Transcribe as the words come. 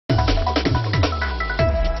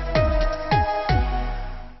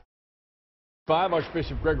5,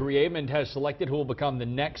 Archbishop Gregory Amond has selected who will become the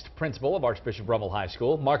next principal of Archbishop Rummel High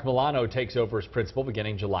School. Mark Milano takes over as principal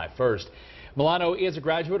beginning July 1st. Milano is a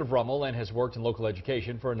graduate of Rummel and has worked in local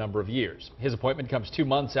education for a number of years. His appointment comes 2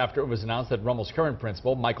 months after it was announced that Rummel's current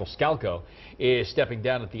principal, Michael Scalco, is stepping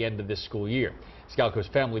down at the end of this school year. Scalco's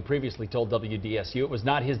family previously told WDSU it was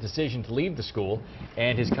not his decision to leave the school,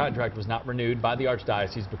 and his contract was not renewed by the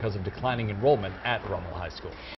Archdiocese because of declining enrollment at Rummel High School.